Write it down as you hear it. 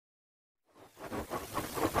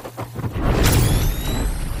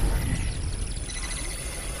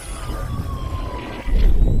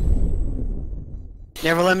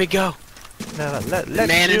Never let me go. Never let The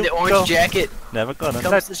man in you the orange go. jacket. Never gonna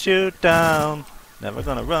Comes let you down. Never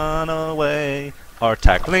gonna run away or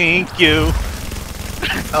tackling you.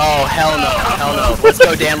 Oh, hell no. Hell no. Let's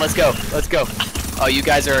go, Dan. Let's go. Let's go. Oh, you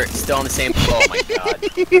guys are still on the same. Oh my god.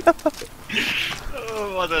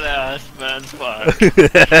 Oh, what an ass, man. Fuck.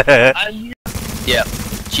 Yep.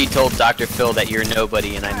 She told Dr. Phil that you're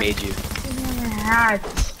nobody and I made you.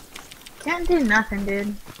 Can't do nothing,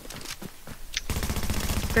 dude.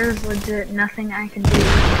 There's legit nothing I can do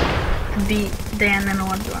to beat Dan in a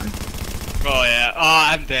 1v1. Oh yeah. Oh,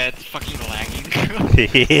 I'm dead. Fucking lagging.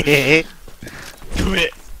 Do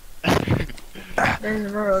it. There's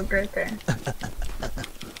a rogue right there.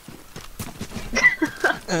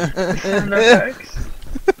 Sound effects.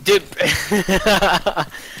 Dude.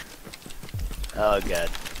 Oh god.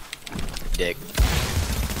 Dick.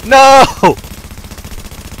 No!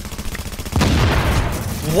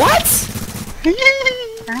 What? I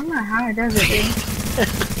don't know how it does it, dude.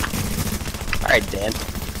 Alright, Dan.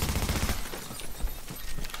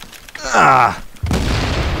 Ah!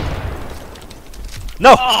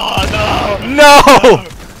 No! Oh no! No!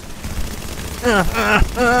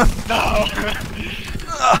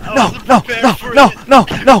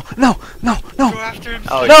 No! Go after him.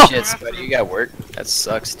 Oh No! shit, Spuddy, you got work? That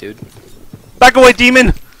sucks, dude. Back away,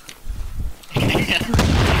 demon!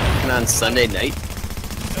 And on Sunday night?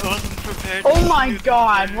 I wasn't prepared. Oh my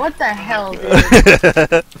god, what the hell, dude?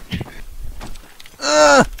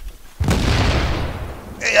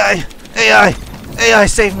 AI! AI! AI,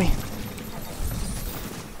 save me!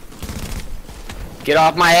 Get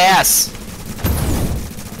off my ass!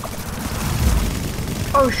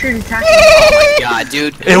 Oh shoot, attack Oh my god,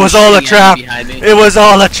 dude. It was all a trap! It was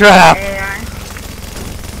all a trap! AI.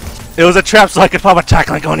 It was a trap so I could pop a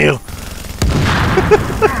tackle link on you!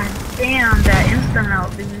 God damn, that instant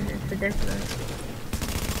melt, dude, is ridiculous.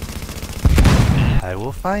 I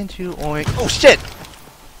will find you, oink. Oh shit!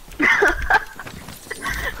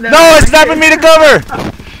 No, No, it's snapping me to cover!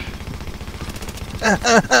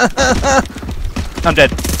 I'm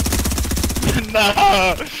dead.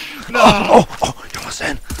 No! No! Oh, you're almost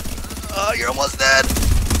dead. You're almost dead.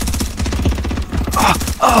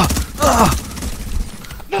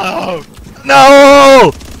 No!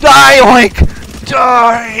 No! Die, oink!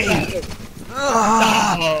 Die!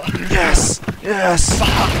 No! Yes! Yes! I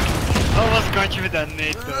almost got you with that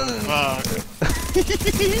nade though. Fuck.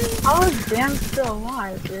 How is Dan still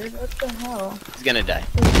alive, dude? What the hell? He's gonna die.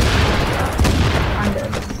 I'm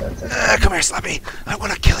dead. Come here, Slappy. I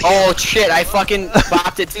wanna kill you. Oh shit, I fucking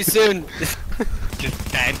bopped it too soon.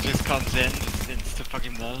 Just Dan just comes in, just insta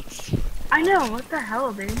fucking melts. I know, what the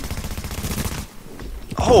hell, dude?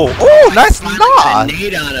 Oh, nice Finally nod! got a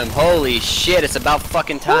nade on him. Holy shit, it's about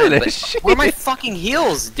fucking time. Holy But shit. where are my fucking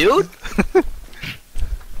heels, dude?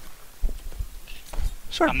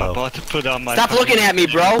 Short I'm bow. about to put on my. Stop looking at me,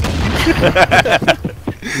 bro.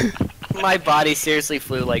 My body seriously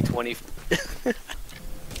flew like 20. Yeah,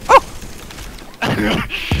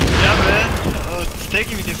 man. Oh, it's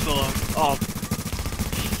taking me this long. Oh.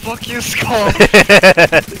 Fuck you, Skull.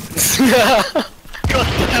 God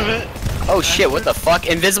damn it. Oh shit, what the fuck?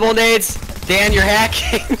 Invisible nades? Dan, you're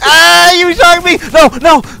hacking. Ah, you shot me! No,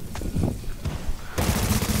 no!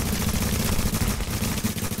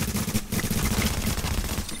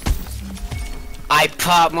 I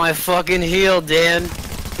popped my fucking heel, Dan.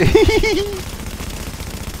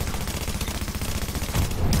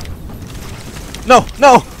 No,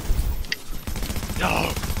 no!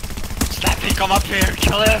 No. Slappy, come up here.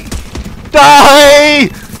 Kill him. Die!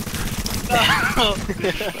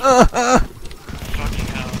 Fucking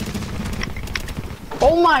hell.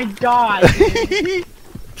 Oh my god, dude.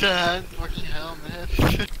 Dan, fucking hell, man.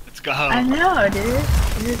 Let's go. I know, dude.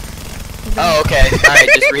 Oh, okay. Alright,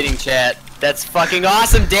 just reading chat. That's fucking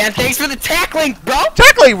awesome, Dan. Thanks for the tackling, bro.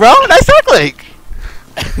 Tackling, bro! Nice tackling!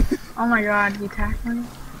 Oh my god, you tackling?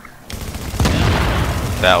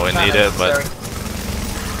 That we need it, but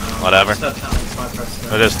whatever.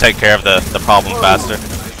 We'll just take care of the problem faster.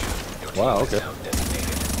 Wow, okay.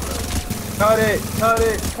 Cut it! Cut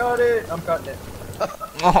it! Cut it! I'm cutting it.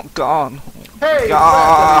 Oh god. Hey!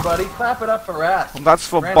 God. Clap, everybody! Clap it up for Ras! That's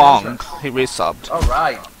for Grand Bong. entrance. He resubbed.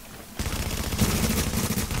 Alright.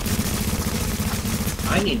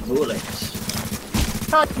 I need bullets.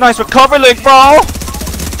 Nice recovery link, bro!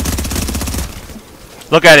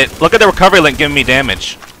 Look at it. Look at the recovery link giving me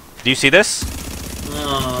damage. Do you see this?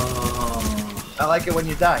 Oh. I like it when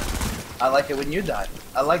you die. I like it when you die.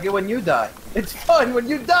 I like it when you die. It's fun when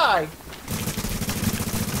you die!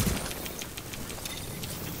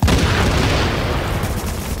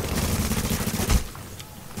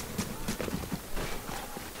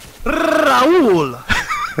 fool!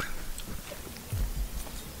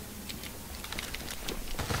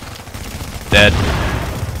 Dead.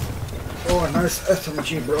 Oh, nice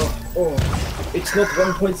SMG, bro. Oh, it's not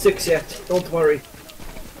 1.6 yet. Don't worry.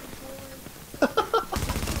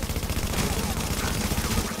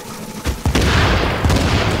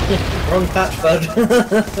 Wrong patch, bud.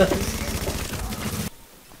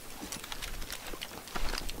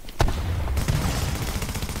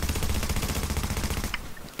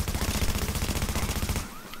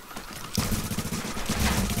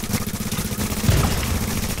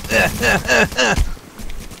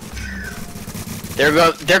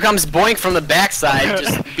 There comes Boink from the backside,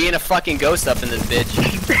 just being a fucking ghost up in this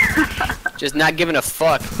bitch. Just not giving a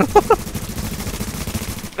fuck.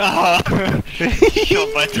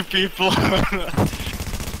 Shot by 2 people.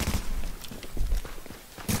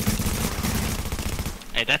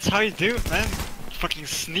 Hey, that's how you do it, man. Fucking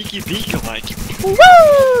sneaky deacon like. Woo!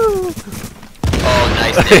 Oh,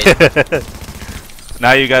 nice nade.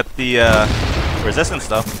 Now you got the resistance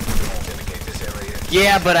though.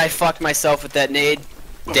 Yeah, but I fucked myself with that nade.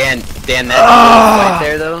 Dan, that fight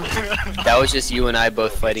there though. That was just you and I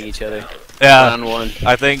both fighting each other. Yeah. 1-on-1.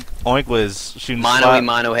 I think Oink was shooting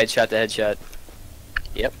Mono headshot to headshot.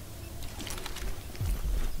 Yep.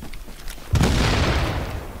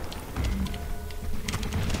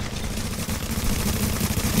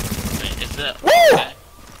 Wait, is that? Woo!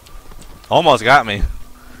 Almost got me.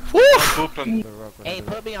 Hey,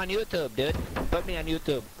 put me on YouTube, dude. Put me on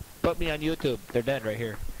YouTube. Put me on YouTube. They're dead right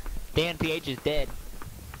here. Dan PH is dead.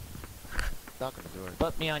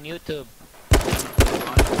 Put me on YouTube.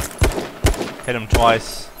 Hit him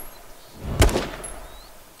twice.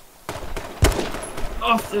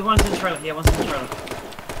 Oh, the one's in the trailer. Yeah, one's in the trailer.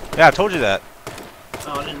 Yeah, I told you that.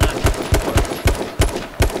 Oh, I didn't know.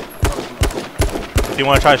 If you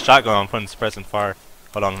want to try a shotgun, I'm putting suppressing fire.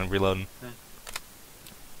 Hold on, I'm reloading.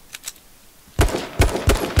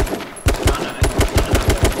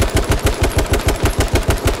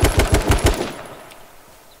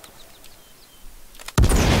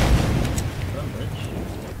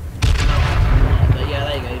 Yeah,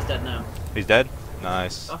 there you go. He's dead now. He's dead?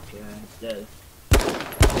 Nice. Fuck yeah, he's dead.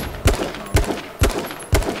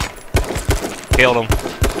 Killed him.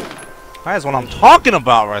 That's what I'm talking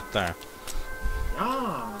about right there.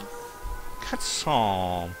 Ah. Got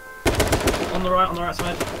some. On the right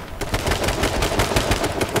side.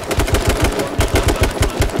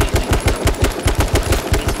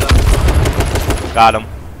 Got him.